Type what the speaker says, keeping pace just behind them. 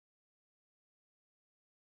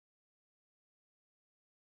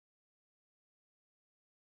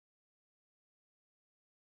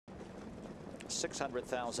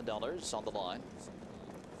$600,000 on the line.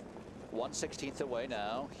 1/16 away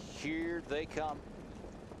now. Here they come.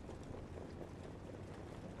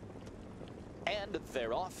 And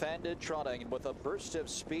they're off and trotting with a burst of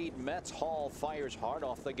speed. Metz Hall fires hard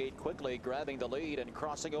off the gate quickly, grabbing the lead and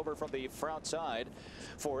crossing over from the front side.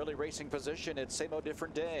 For early racing position, it's Same Old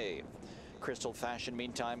Different Day. Crystal Fashion,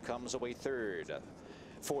 meantime, comes away third.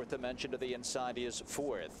 Fourth dimension to the inside is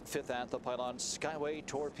fourth. Fifth at the pylon, Skyway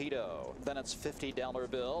Torpedo. Then it's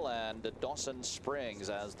 $50 and Dawson Springs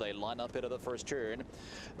as they line up into the first turn.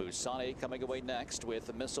 Busani coming away next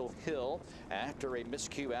with Missile Hill after a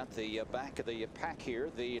miscue at the back of the pack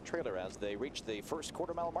here. The trailer as they reach the first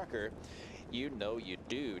quarter-mile marker. You know you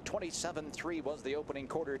do. 27.3 was the opening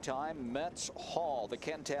quarter time. Metz Hall, the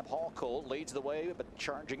Kentab Hall Colt, leads the way, but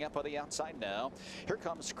charging up on the outside now. Here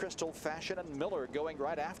comes Crystal Fashion and Miller going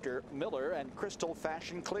right after Miller, and Crystal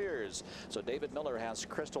Fashion clears. So David Miller has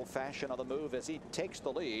Crystal Fashion on the move as he takes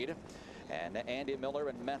the lead. And Andy Miller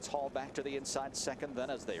and Metz Hall back to the inside second. Then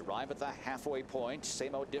as they arrive at the halfway point,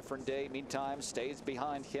 Same Old Different Day, meantime, stays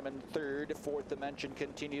behind him in third. Fourth dimension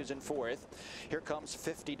continues in fourth. Here comes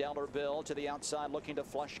 $50 to the outside, looking to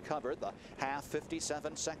flush cover. The half,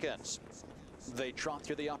 57 seconds. They trot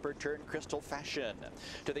through the upper turn. Crystal Fashion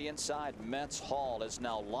to the inside. Metz Hall is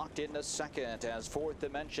now locked into second as Fourth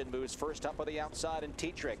Dimension moves first up on the outside, and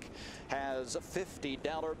Tetrick has a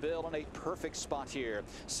 $50 in a perfect spot here.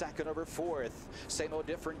 Second over fourth. Same Old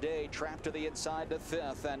Different Day trapped to the inside to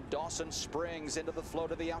fifth, and Dawson Springs into the flow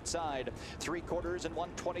to the outside. 3/4 and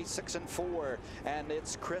 1:26 and 4, and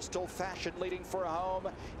it's Crystal Fashion leading for home.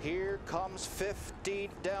 Here comes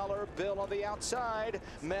 $50 on the outside.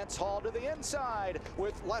 Metz Hall to the inside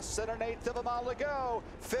with less than an eighth of a mile to go.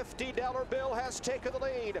 $50 has taken the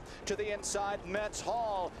lead to the inside. Metz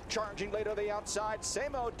Hall charging later to the outside.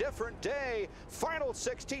 Same Old Different Day. Final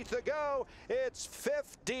 16th to go. It's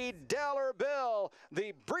 $50,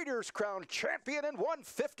 the Breeders' Crown champion in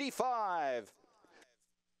 155.